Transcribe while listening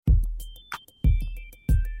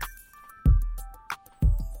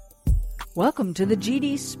Welcome to the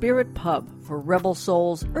GD Spirit Pub for rebel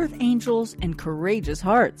souls, earth angels, and courageous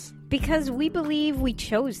hearts. Because we believe we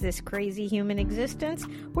chose this crazy human existence,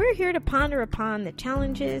 we're here to ponder upon the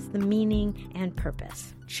challenges, the meaning, and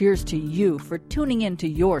purpose. Cheers to you for tuning into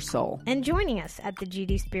your soul. And joining us at the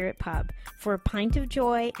GD Spirit Pub for a pint of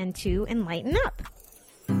joy and to enlighten up.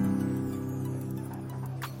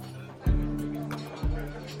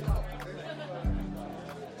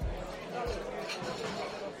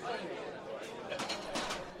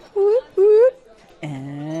 Whoop, whoop.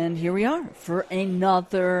 And here we are for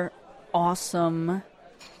another awesome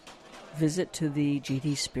visit to the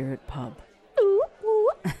GD Spirit Pub. Ooh,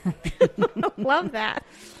 ooh. Love that.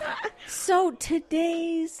 So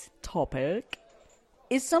today's topic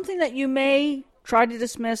is something that you may try to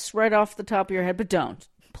dismiss right off the top of your head, but don't.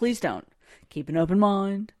 Please don't. Keep an open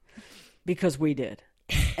mind, because we did.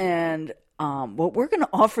 And what we're going to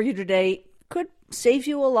offer you today could save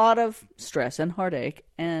you a lot of stress and heartache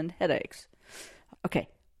and headaches. Okay,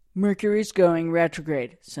 Mercury's going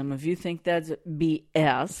retrograde. Some of you think that's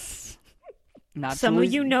BS. Some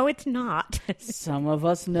of you know it's not. Some of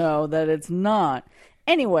us know that it's not.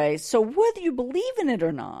 Anyway, so whether you believe in it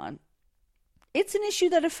or not, it's an issue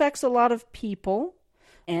that affects a lot of people.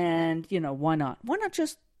 And, you know, why not? Why not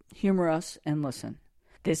just humor us and listen?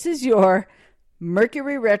 This is your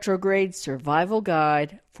Mercury Retrograde Survival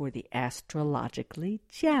Guide for the Astrologically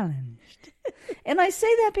Challenged. And I say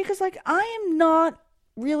that because, I am not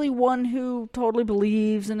really one who totally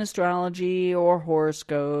believes in astrology or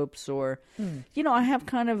horoscopes or, I have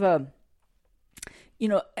kind of a,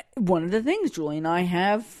 one of the things Julie and I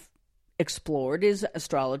have explored is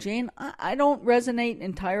astrology, and I don't resonate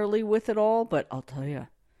entirely with it all, but I'll tell you,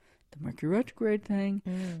 the Mercury Retrograde thing.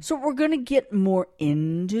 So we're going to get more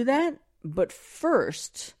into that. But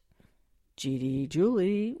first, GD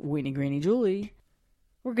Julie, Weenie Greenie Julie.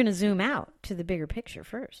 We're going to zoom out to the bigger picture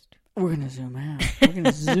first. We're going to zoom out. We're going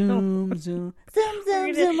to zoom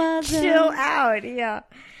out. Chill out, yeah.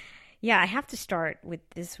 Yeah, I have to start with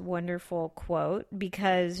this wonderful quote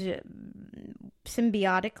because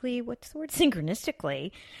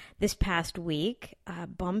synchronistically, this past week,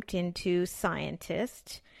 bumped into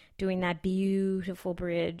scientists doing that beautiful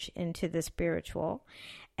bridge into the spiritual.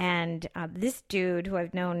 And this dude, who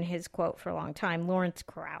I've known his quote for a long time, Lawrence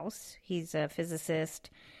Krauss, he's a physicist,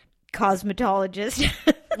 cosmetologist.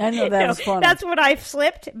 I know that was funny. That's what I've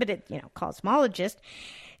slipped, but cosmologist.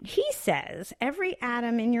 He says every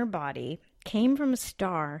atom in your body came from a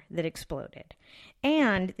star that exploded.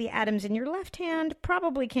 And the atoms in your left hand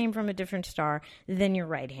probably came from a different star than your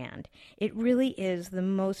right hand. It really is the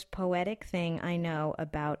most poetic thing I know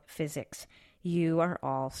about physics. You are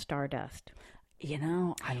all stardust.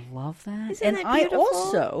 I love that. Isn't that beautiful? I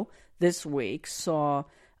also, this week, saw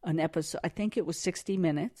an episode, I think it was 60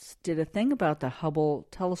 Minutes, did a thing about the Hubble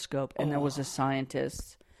telescope, and there was a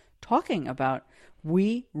scientist talking about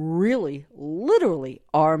we really, literally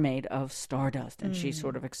are made of stardust. And she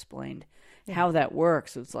sort of explained how that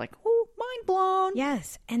works. It's like, oh, mind blown.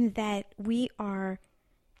 Yes, and that we are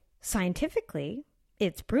scientifically,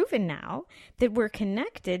 it's proven now that we're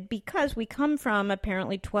connected because we come from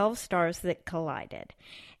apparently 12 stars that collided.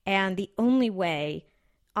 And the only way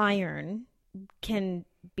iron can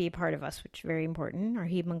be a part of us, which is very important, our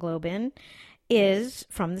hemoglobin, is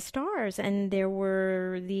from the stars. And there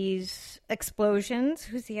were these explosions.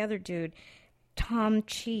 Who's the other dude? Tom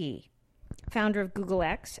Chi, founder of Google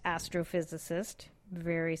X, astrophysicist,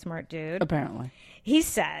 very smart dude. Apparently. He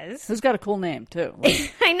says... Who's got a cool name, too.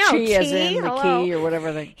 I know. Chi as in the key or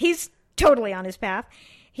whatever. He's totally on his path.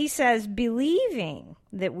 He says believing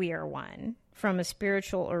that we are one from a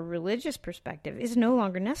spiritual or religious perspective is no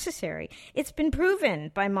longer necessary. It's been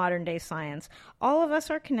proven by modern day science. All of us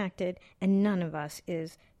are connected and none of us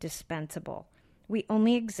is dispensable. We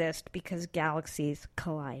only exist because galaxies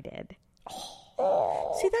collided.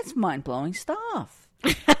 Oh. See, that's mind-blowing stuff.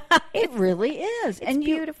 It really is. It's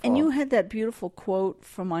beautiful. And you had that beautiful quote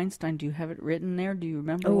from Einstein. Do you have it written there? Do you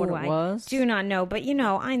remember what it was? I do not know. But,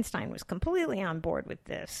 Einstein was completely on board with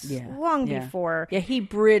this long before. Yeah, he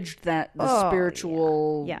bridged the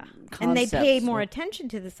spiritual concepts. And they paid more attention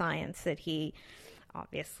to the science that he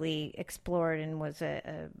obviously explored and was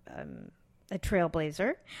a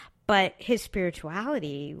trailblazer. But his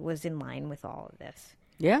spirituality was in line with all of this.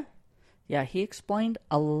 Yeah. Yeah, he explained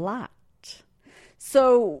a lot.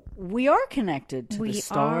 So we are connected to the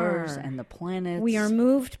stars and the planets. We are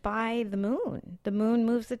moved by the moon. The moon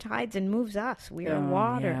moves the tides and moves us. We are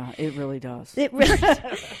water. Yeah, it really does. It really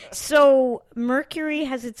does. So Mercury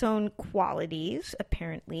has its own qualities,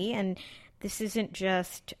 apparently, and This isn't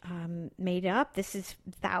just made up. This is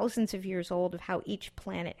thousands of years old of how each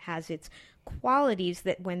planet has its qualities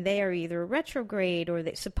that when they are either retrograde or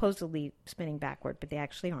they supposedly spinning backward, but they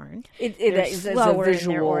actually aren't. It's slower a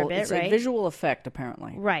visual, in their orbit, it's right? a visual effect,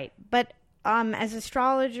 apparently. Right. But as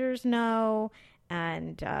astrologers know,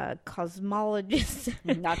 and cosmologists,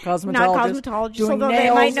 Not cosmetologists, not cosmetologists, doing although they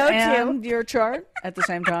nails might know and too. your chart at the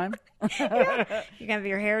same time. You're gonna have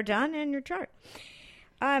your hair done and your chart.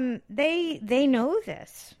 They know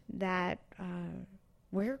this, that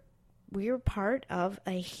we're part of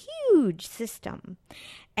a huge system,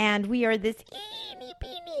 and we are this teeny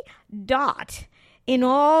beeny dot in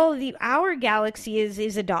our galaxy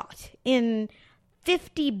is a dot in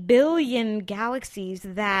 50 billion galaxies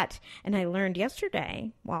that, and I learned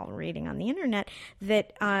yesterday while reading on the internet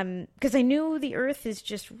that, because I knew the Earth is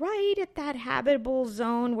just right at that habitable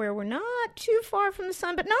zone where we're not too far from the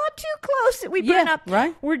sun, but not too close that we burn up.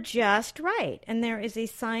 Right. We're just right. And there is a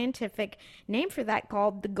scientific name for that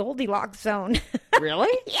called the Goldilocks zone.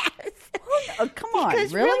 Really? Yes. Oh, come on,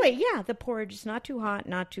 Because really? yeah, the porridge is not too hot,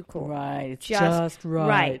 not too cool. Right, it's just right.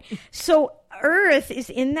 Right. So Earth is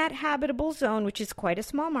in that habitable zone, which is quite a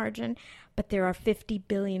small margin, but there are 50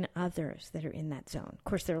 billion others that are in that zone. Of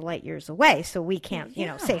course, they're light years away, so we can't,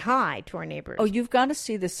 say hi to our neighbors. Oh, you've got to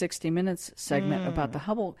see the 60 Minutes segment about the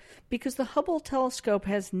Hubble, because the Hubble telescope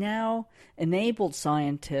has now enabled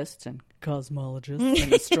scientists and cosmologists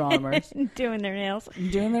and astronomers doing their nails.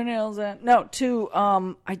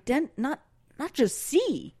 To not just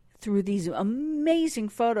see through these amazing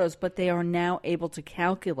photos, but they are now able to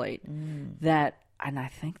calculate that, and I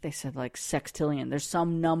think they said like sextillion. There's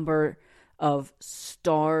some number of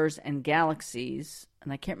stars and galaxies,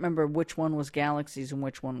 and I can't remember which one was galaxies and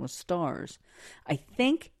which one was stars. I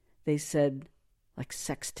think they said like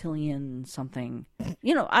sextillion something.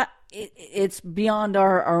 It's beyond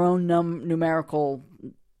our own numerical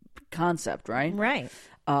concept, right? Right.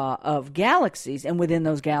 Of galaxies, and within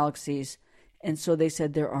those galaxies. And so they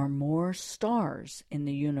said there are more stars in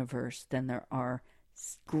the universe than there are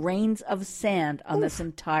grains of sand on this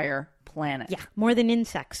entire planet. Yeah, more than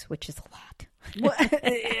insects, which is a lot.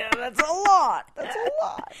 Yeah, that's a lot. That's a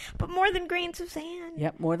lot. But more than grains of sand.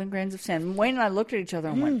 Yep, more than grains of sand. Wayne and I looked at each other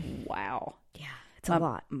and went, wow. Yeah, it's a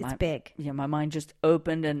lot. It's big. Yeah, my mind just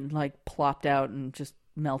opened and like plopped out and just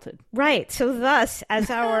melted. Right. So thus,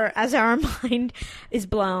 as our mind is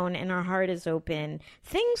blown and our heart is open,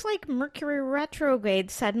 things like Mercury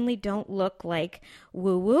retrograde suddenly don't look like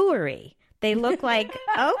woo-wooery. They look like,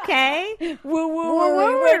 okay,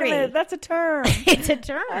 Woo-woo. Wait a minute, that's a term. It's a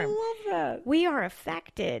term. I love that. We are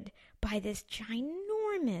affected by this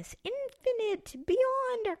ginormous, infinite,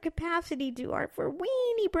 beyond our capacity to our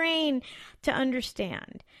weeny brain to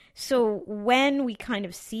understand. So when we kind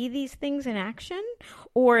of see these things in action,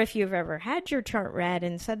 or if you've ever had your chart read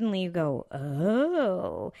and suddenly you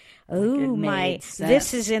go,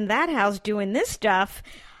 this is in that house doing this stuff,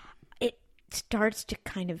 it starts to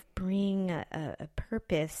kind of bring a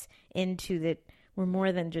purpose into that. We're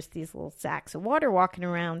more than just these little sacks of water walking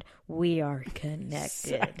around. We are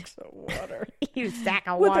connected. Sacks of water. You sack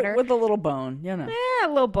of water. With a little bone, Yeah, a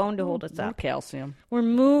little bone to hold us up. Calcium. We're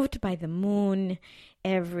moved by the moon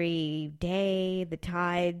every day, the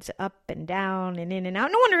tides up and down and in and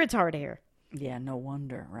out. No wonder it's hard here. Yeah, no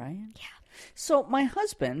wonder, right? Yeah. So my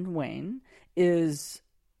husband, Wayne, he's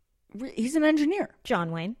an engineer.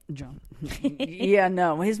 John Wayne. John. Yeah,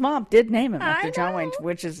 no. His mom did name him after John Wayne,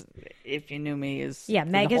 which is, if you knew me, is... Yeah,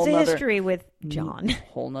 Meg has a history with John.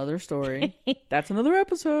 Whole nother story. That's another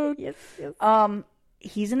episode. Yes.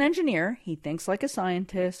 He's an engineer. He thinks like a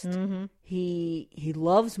scientist. Mm-hmm. He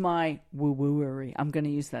loves my woo-wooery. I'm going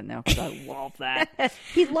to use that now because I love that.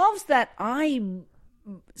 He loves that I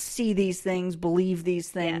see these things, believe these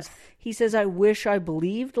things. Yes. He says, I wish I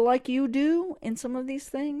believed like you do in some of these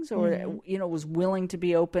things, or, was willing to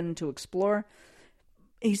be open to explore.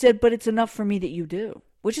 He said, but it's enough for me that you do,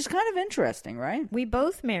 which is kind of interesting, right? We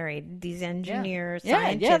both married these engineers,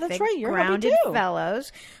 scientific, that's right. You're grounded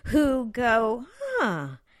fellows who go,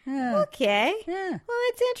 okay, well,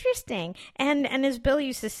 it's interesting. And as Bill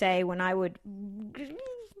used to say when I would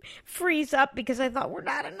freeze up because I thought we're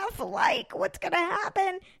not enough alike, what's going to happen?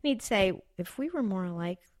 And he'd say, if we were more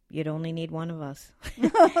alike, you'd only need one of us.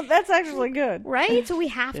 That's actually good. Right? So we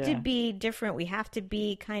have to be different. We have to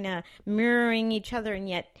be kind of mirroring each other and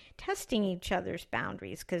yet testing each other's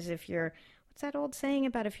boundaries. Because what's that old saying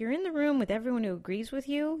about if you're in the room with everyone who agrees with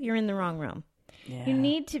you, you're in the wrong room. Yeah. You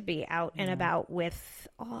need to be out and about with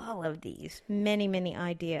all of these many, many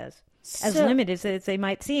ideas. As limited as they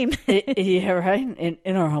might seem. Yeah, right?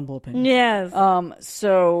 In our humble opinion. Yes.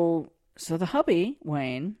 So the hubby,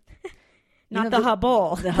 Wayne, Not the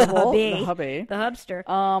Hubble. The Hubble. The The hubby. The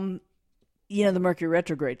Hubster. The Mercury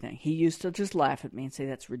retrograde thing. He used to just laugh at me and say,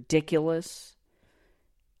 that's ridiculous.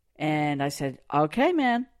 And I said, okay,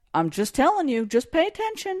 man, I'm just telling you, just pay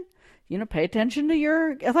attention. Pay attention to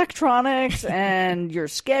your electronics and your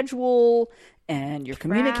schedule and your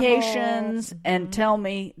communications and tell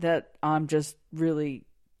me that I'm just really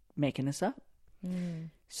making this up.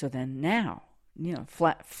 So then now,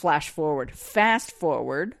 fast forward,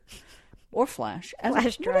 or flash.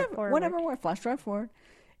 Flash drive forward.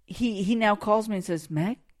 He now calls me and says,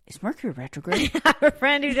 Meg, is Mercury retrograde? I have a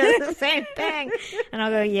friend who does the same thing. And I'll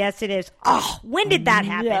go, yes, it is. Oh, when did that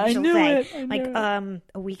happen? Yeah, She'll say,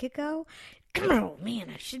 a week ago? Oh, man,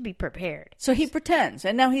 I should be prepared. So he pretends,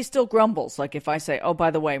 and now he still grumbles. Like if I say, oh,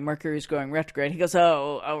 by the way, Mercury's going retrograde, he goes,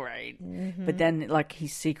 oh, all right. But then he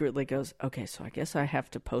secretly goes, okay, so I guess I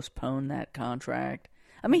have to postpone that contract.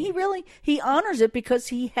 I mean, he honors it because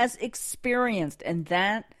he has experienced, and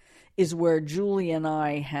that is where Julie and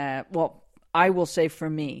I have, I will say for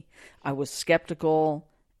me, I was skeptical,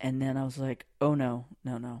 and then I was like, oh, no.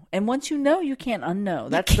 And once you know, you can't unknow.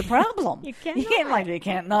 That's the problem. You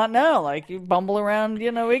can't not know. You bumble around,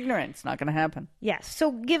 ignorant. It's not going to happen. Yes.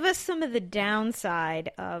 So give us some of the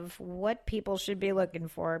downside of what people should be looking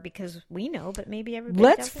for, because we know, but maybe everybody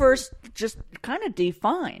Let's doesn't. first just kind of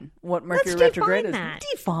define what Mercury retrograde is.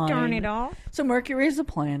 Define. Darn it all. So Mercury is a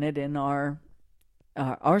planet in our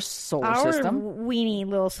solar system. Our weenie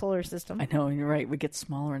little solar system. I know, you're right. We get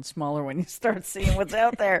smaller and smaller when you start seeing what's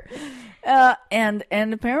out there. And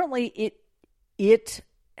apparently it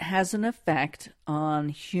has an effect on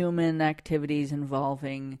human activities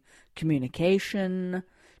involving communication,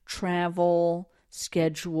 travel,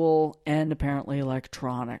 schedule, and apparently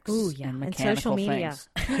electronics. Ooh, yeah. And mechanical social media.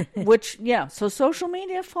 things. So social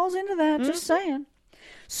media falls into that, just saying.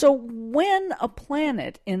 So when a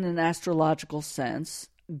planet, in an astrological sense,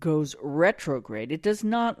 goes retrograde, it does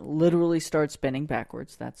not literally start spinning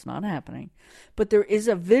backwards. That's not happening. But there is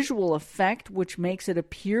a visual effect which makes it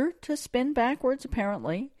appear to spin backwards,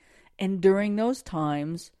 apparently. And during those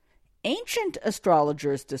times, ancient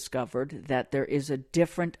astrologers discovered that there is a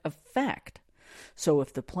different effect. So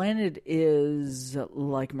if the planet is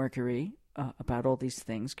like Mercury, about all these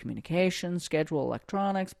things, communication, schedule,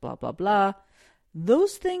 electronics, blah, blah, blah,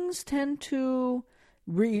 those things tend to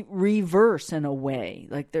reverse in a way.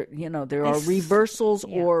 There are reversals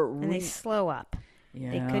and they slow up.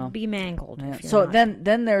 Yeah. They could be mangled. Yeah. So then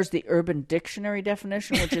there's the Urban Dictionary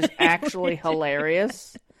definition, which is actually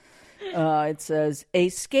hilarious. It says, a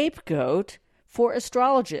scapegoat for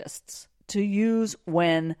astrologists to use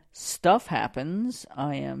when stuff happens.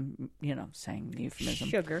 I am, saying the euphemism.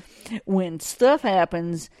 Sugar. When stuff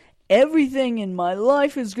happens, everything in my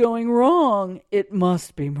life is going wrong. It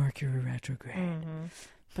must be Mercury retrograde. Mm-hmm.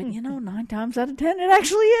 But 9 times out of 10, it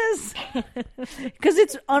actually is. Because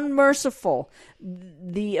it's unmerciful.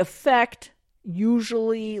 The effect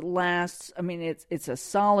usually lasts, it's a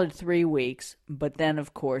solid 3 weeks. But then,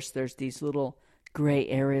 of course, there's these little gray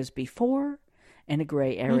areas before and a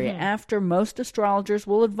gray area after. Most astrologers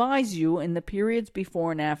will advise you in the periods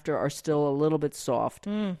before and after are still a little bit soft.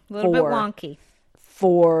 A little bit wonky.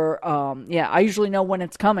 I usually know when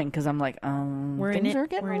it's coming because I'm like, things are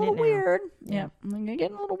getting a little weird. Yeah, they're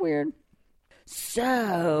getting a little weird.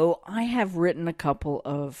 So I have written a couple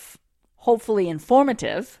of hopefully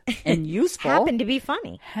informative and useful. Happen to be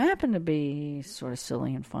funny. Happen to be sort of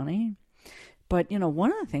silly and funny. But,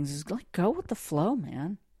 one of the things is go with the flow,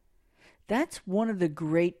 man. That's one of the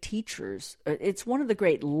great teachers. It's one of the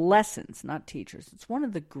great lessons, not teachers. It's one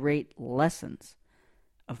of the great lessons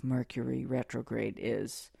of Mercury retrograde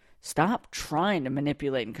is stop trying to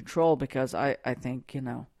manipulate and control, because I think,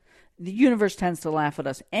 the universe tends to laugh at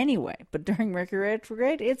us anyway. But during Mercury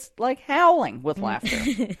retrograde, it's like howling with laughter.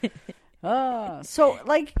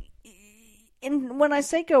 When I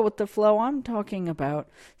say go with the flow, I'm talking about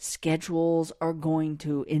schedules are going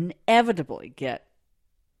to inevitably get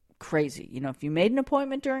crazy. If you made an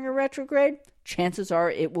appointment during a retrograde, chances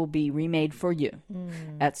are it will be remade for you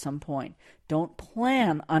at some point. Don't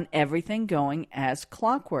plan on everything going as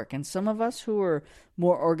clockwork. And some of us who are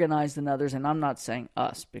more organized than others, and I'm not saying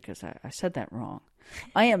us because I said that wrong.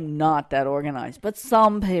 I am not that organized, but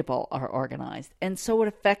some people are organized. And so it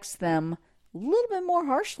affects them a little bit more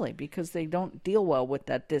harshly because they don't deal well with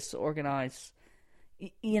that disorganized,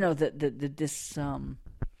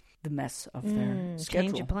 the mess of their schedule.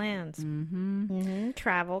 Change of plans.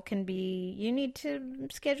 Travel can be, you need to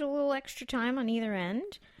schedule a little extra time on either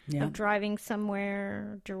end of driving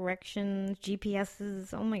somewhere, directions,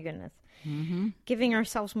 GPSs. Oh my goodness. Giving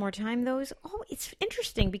ourselves more time. It's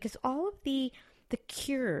interesting because all of the the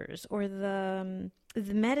cures or the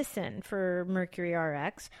medicine for Mercury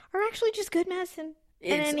RX are actually just good medicine.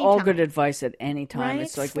 It's all good advice at any time. Right?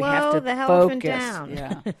 It's like Slow we have to the elephant focus. down.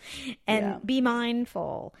 Yeah. And be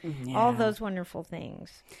mindful. Yeah. All those wonderful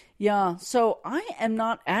things. Yeah. So I am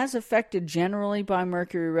not as affected generally by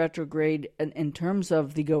Mercury retrograde in terms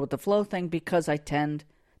of the go with the flow thing because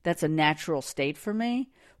that's a natural state for me,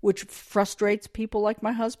 which frustrates people like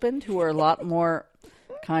my husband who are a lot more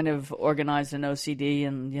kind of organized and OCD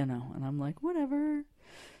and, and I'm like, whatever.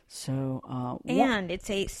 So, and it's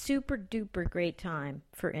a super duper great time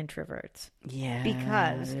for introverts. Yeah,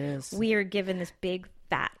 because it is. we are given this big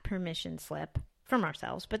fat permission slip from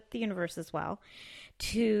ourselves, but the universe as well,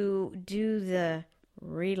 to do the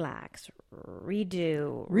relax,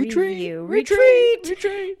 redo, review,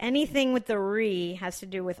 retreat. Anything with the has to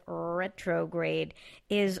do with retrograde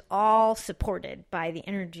is all supported by the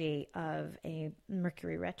energy of a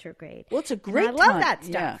Mercury retrograde. Well, it's a great time. I love that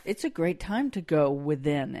stuff. Yeah, it's a great time to go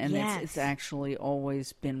within, and Yes. it's actually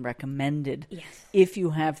always been recommended Yes. if you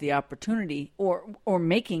have the opportunity or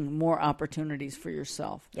making more opportunities for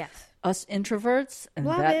yourself. Yes. Us introverts, and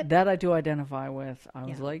Love it. that I do identify with. I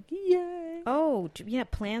was like, yay. Oh, yeah,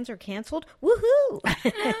 plans are canceled. Woohoo!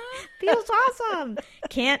 Feels awesome.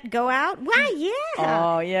 Can't go out? Why, yeah.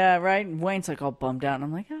 Oh, yeah, right? And Wayne's like all bummed out. And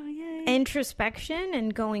I'm like, oh, yay. Introspection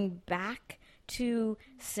and going back to,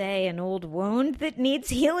 say, an old wound that needs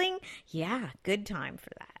healing. Yeah, good time for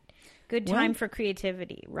that. Good time for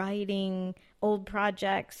creativity, writing, old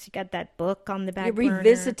projects. You got that book on the back burner.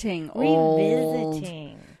 Revisiting old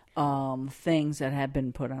things that had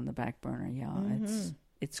been put on the back burner. Yeah,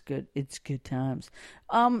 it's good. It's good times.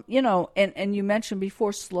 And you mentioned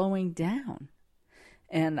before slowing down.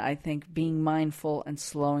 And I think being mindful and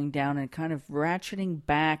slowing down and kind of ratcheting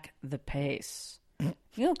back the pace.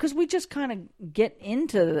 Because we just kind of get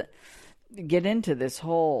into this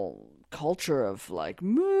whole culture of like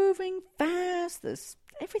moving fast.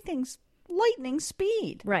 Everything's lightning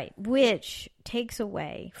speed. Right, which takes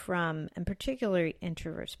away from, and particularly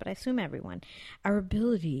introverts, but I assume everyone, our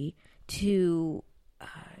ability to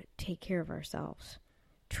take care of ourselves.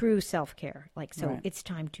 True self-care. Right. It's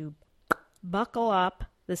time to buckle up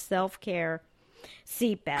the self-care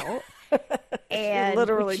seatbelt. And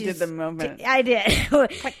literally did the moment. I did.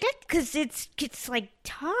 Because it's like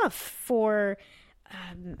tough for...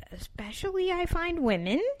 especially I find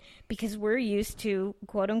women, because we're used to,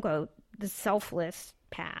 quote unquote, the selfless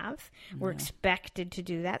path. We're expected to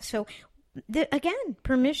do that. So again,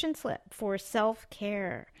 permission slip for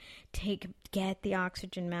self-care. Get the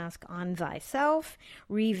oxygen mask on thyself.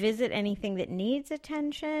 Revisit anything that needs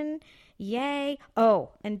attention. Yay.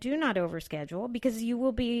 Oh, and do not overschedule because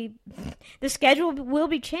the schedule will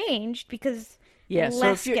be changed because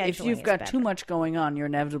so if you've got too much going on, you're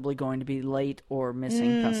inevitably going to be late or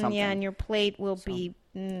missing something. Yeah, and your plate will be...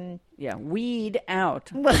 weed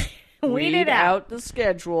out. Weed out the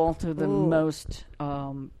schedule to the most,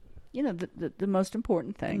 the most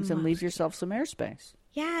important things and leave yourself some airspace.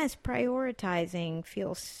 Yes, prioritizing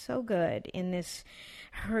feels so good in this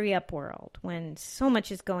hurry-up world when so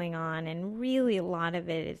much is going on, and really a lot of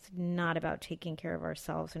it is not about taking care of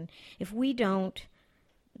ourselves. And if we don't,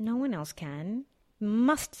 no one else can.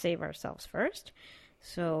 Must save ourselves first.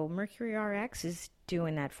 So Mercury RX is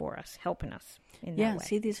doing that for us, helping us in that way. Yeah,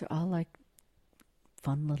 see, these are all like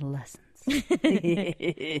fun little lessons.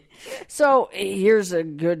 So here's a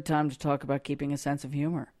good time to talk about keeping a sense of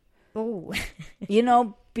humor. Oh.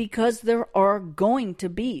 Because there are going to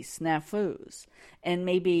be snafus. And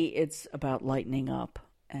maybe it's about lightening up.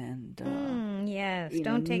 And yes,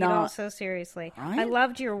 don't take it all so seriously. Right? I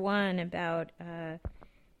loved your one about...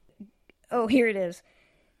 here it is.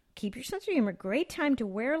 Keep your sense of humor. Great time to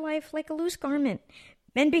wear life like a loose garment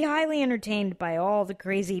and be highly entertained by all the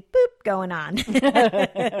crazy boop going on.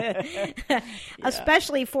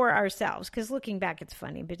 Especially for ourselves, because looking back it's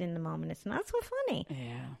funny, but in the moment it's not so funny.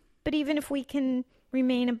 Yeah. But even if we can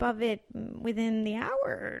remain above it within the hour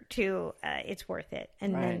or two, it's worth it.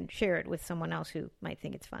 And then share it with someone else who might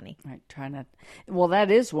think it's funny. Right. Try not... Well,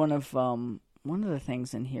 that is one of the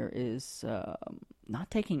things in here is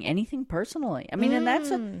not taking anything personally. I mean, and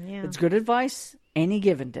it's good advice any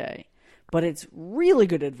given day. But it's really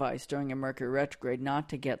good advice during a Mercury retrograde not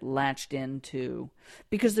to get latched into,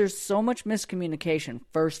 because there's so much miscommunication,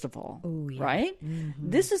 first of all, right? Mm-hmm.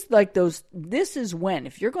 This is when,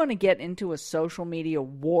 if you're going to get into a social media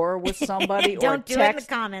war with somebody Don't do it in the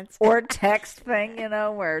comments. or text thing,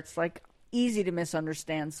 where it's like easy to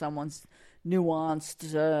misunderstand someone's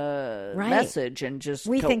nuanced Right. message and just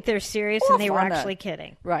We go think they're serious off and they were on actually that.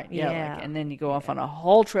 kidding. Right, yeah. Yeah. Like, and then you go off on a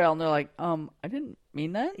whole trail and they're like, I didn't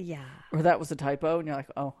mean that. Yeah. Or that was a typo. And you're like,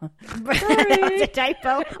 oh. That's a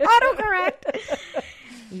typo. Autocorrect.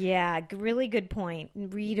 Yeah, really good point.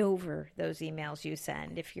 Read over those emails you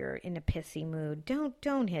send if you're in a pissy mood.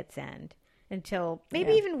 Don't hit send until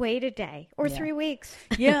maybe even wait a day or 3 weeks.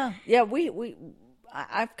 Yeah.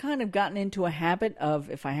 I've kind of gotten into a habit of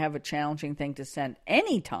if I have a challenging thing to send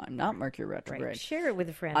anytime, not Mercury retrograde. Right. Share it with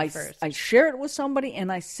a friend first. I share it with somebody and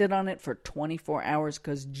I sit on it for 24 hours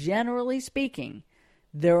because generally speaking,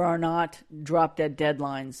 there are not drop-dead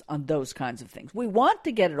deadlines on those kinds of things. We want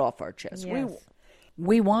to get it off our chest. Yes.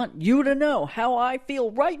 We want you to know how I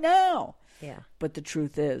feel right now. Yeah. But the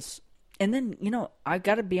truth is, and then, I've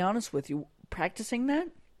got to be honest with you, practicing that,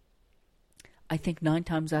 I think 9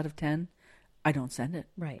 times out of 10, I don't send it.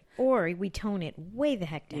 Right. Or we tone it way the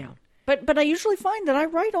heck down. Yeah. But I usually find that I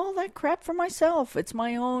write all that crap for myself. It's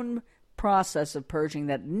my own process of purging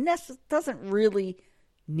that doesn't really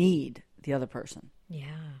need the other person.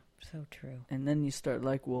 Yeah, so true. And then you start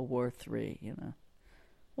like World War III,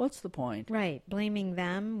 What's the point? Right. Blaming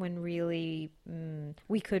them when really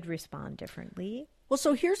we could respond differently. Well,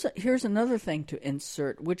 so here's another thing to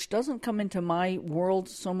insert, which doesn't come into my world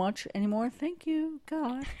so much anymore. Thank you,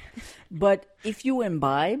 God. But if you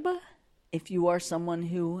imbibe, if you are someone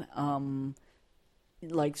who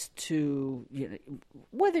likes to,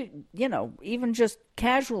 whether, even just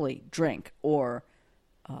casually drink or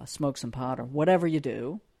smoke some pot or whatever you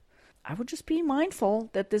do, I would just be mindful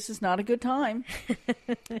that this is not a good time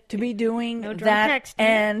to be doing No drunk that.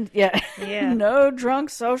 texting. And no drunk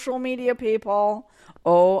social media people.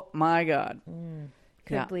 Oh my God.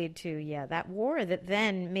 Could lead to, that war that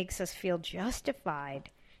then makes us feel justified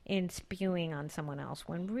in spewing on someone else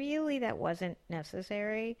when really that wasn't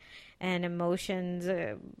necessary. And emotions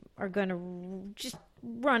are going to just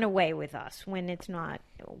run away with us when it's not.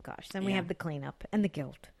 Oh gosh, then we have the cleanup and the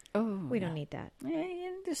guilt. Oh, we don't need that.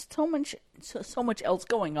 There's so much else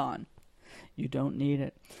going on. You don't need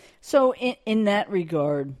it. So in that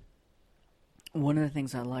regard, one of the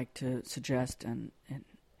things I like to suggest, and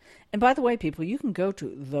by the way, people, you can go to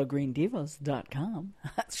thegreendivas.com.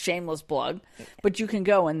 That's shameless plug. But you can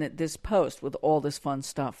go, and this post with all this fun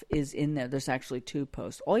stuff is in there. There's actually 2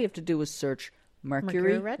 posts. All you have to do is search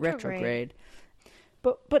Mercury Retrograde.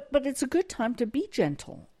 But it's a good time to be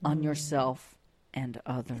gentle on yourself and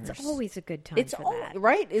others. It's always a good time for that.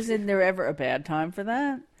 Right? Isn't there ever a bad time for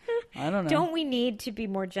that? I don't know. Don't we need to be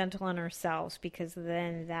more gentle on ourselves? Because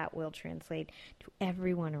then that will translate to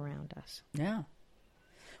everyone around us. Yeah.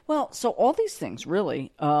 Well, so all these things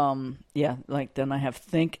really, like then I have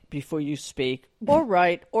think before you speak, or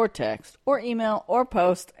write, or text, or email, or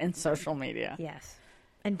post, and social media. Yes.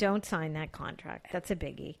 And don't sign that contract. That's a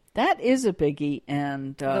biggie. That is a biggie.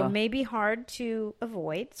 And though it may be hard to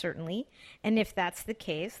avoid, certainly. And if that's the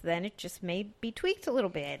case, then it just may be tweaked a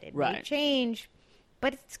little bit. It may change.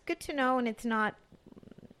 But it's good to know, and it's not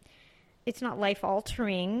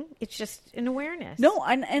life-altering. It's just an awareness. No,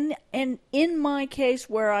 and in my case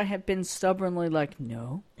where I have been stubbornly like,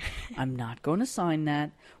 no, I'm not going to sign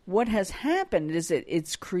that, what has happened is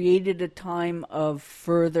it's created a time of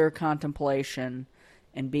further contemplation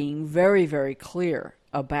and being very, very clear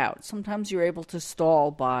about. Sometimes you're able to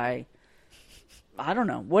stall by, I don't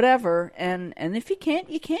know, whatever, and if you can't,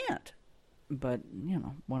 you can't. But,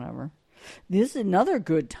 whatever. This is another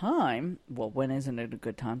good time. Well, when isn't it a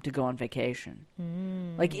good time to go on vacation?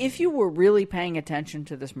 Like, if you were really paying attention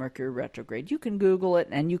to this Mercury retrograde, you can Google it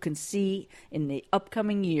and you can see in the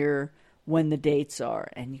upcoming year when the dates are.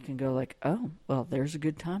 And you can go like, oh, well, there's a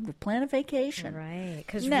good time to plan a vacation. Right.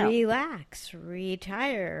 Because relax,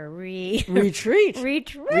 retire, retreat.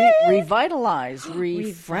 Revitalize,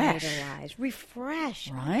 refresh.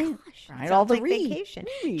 Right. Gosh, right. All the like vacation.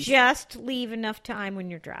 Just leave enough time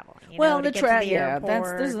when you're traveling.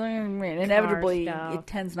 That's inevitably it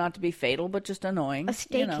tends not to be fatal, but just annoying. A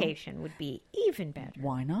staycation would be even better.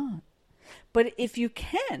 Why not? But if you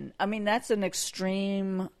can, I mean, that's an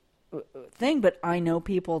extreme thing, but I know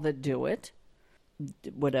people that do it.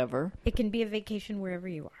 Whatever. It can be a vacation wherever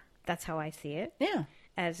you are. That's how I see it. Yeah.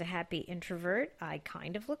 As a happy introvert, I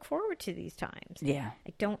kind of look forward to these times. Yeah.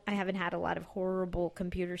 I haven't had a lot of horrible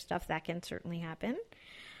computer stuff. That can certainly happen.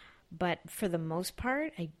 But for the most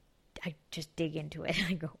part, I just dig into it.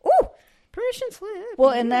 I go, ooh, permission slip.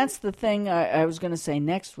 Well, and that's the thing I was going to say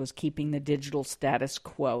next was keeping the digital status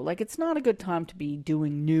quo. Like, it's not a good time to be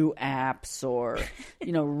doing new apps or,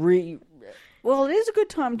 well, it is a good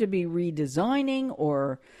time to be redesigning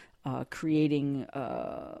or creating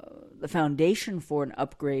the foundation for an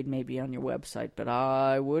upgrade maybe on your website. But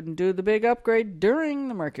I wouldn't do the big upgrade during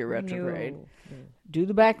the Mercury retrograde. No. Do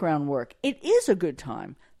the background work. It is a good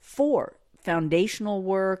time for foundational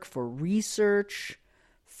work, for research,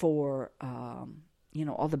 for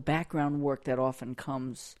all the background work that often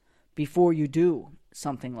comes before you do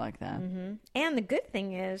something like that. Mm-hmm. And the good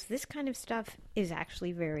thing is this kind of stuff is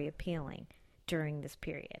actually very appealing during this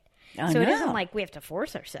period. It isn't like we have to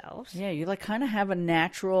force ourselves. Yeah, you kind of have a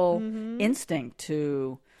natural instinct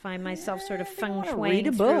to find myself sort of feng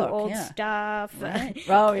shuiing through old stuff. Right.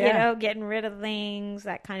 Oh, yeah. Getting rid of things.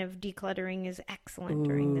 That kind of decluttering is excellent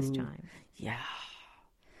during this time. Yeah.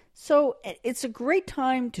 So it's a great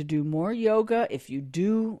time to do more yoga if you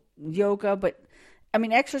do yoga. But,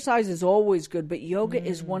 exercise is always good, but yoga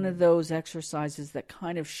is one of those exercises that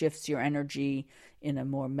kind of shifts your energy in a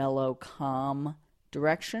more mellow, calm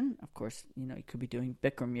direction. Of course, you could be doing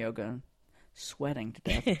Bikram yoga, sweating to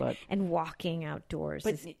death, but and walking outdoors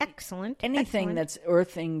is excellent. Anything that's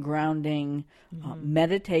earthing, grounding,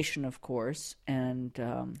 meditation, of course, and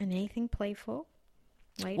anything playful,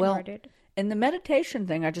 lighthearted. Well, in the meditation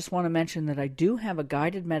thing, I just want to mention that I do have a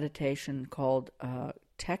guided meditation called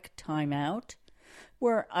Tech Time Out,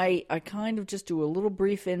 where I kind of just do a little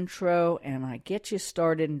brief intro and I get you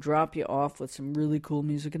started and drop you off with some really cool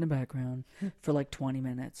music in the background for 20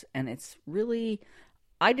 minutes. And it's really,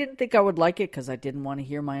 I didn't think I would like it because I didn't want to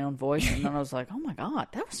hear my own voice. And then I was like, oh my God,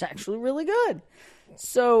 that was actually really good.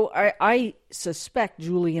 So I suspect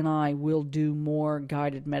Julie and I will do more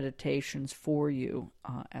guided meditations for you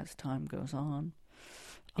as time goes on.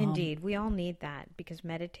 Indeed. We all need that because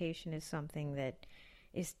meditation is something that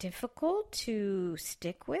is difficult to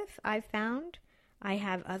stick with, I've found. I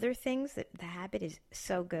have other things that the habit is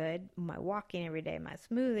so good. My walking every day, my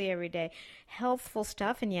smoothie every day, healthful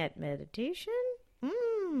stuff, and yet meditation,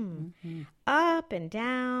 up and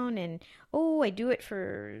down, and I do it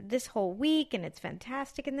for this whole week, and it's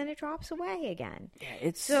fantastic, and then it drops away again.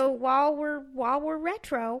 Yeah, so while we're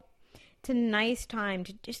retro, it's a nice time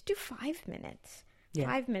to just do 5 minutes. Yeah.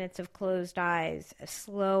 5 minutes of closed eyes,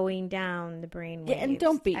 slowing down the brain waves. Yeah, and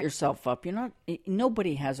don't beat yourself up.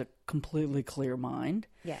 Nobody has a completely clear mind.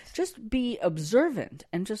 Yes. Just be observant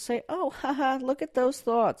and just say, oh, haha, look at those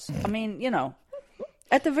thoughts.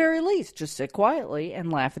 At the very least, just sit quietly and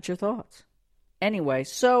laugh at your thoughts. Anyway,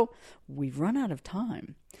 so we've run out of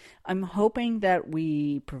time. I'm hoping that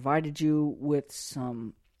we provided you with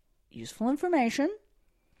some useful information,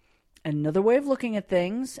 another way of looking at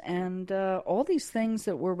things, and all these things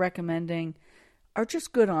that we're recommending are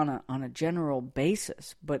just good on a general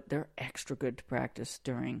basis, but they're extra good to practice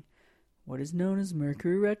during what is known as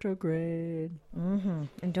Mercury retrograde. Mm-hmm.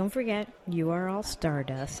 And don't forget, you are all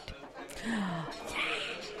stardust.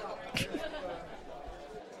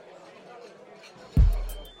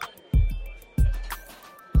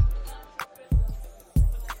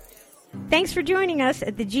 Thanks for joining us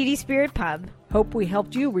at the GD Spirit Pub. Hope we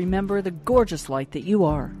helped you remember the gorgeous light that you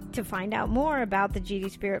are. To find out more about the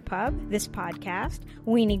GD Spirit Pub, this podcast,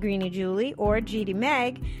 Weenie Greenie Julie, or GD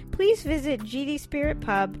Meg, please visit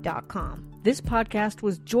gdspiritpub.com. This podcast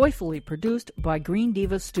was joyfully produced by Green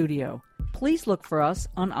Divas Studio. Please look for us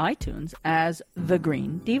on iTunes as The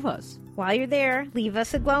Green Divas. While you're there, leave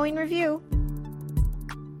us a glowing review.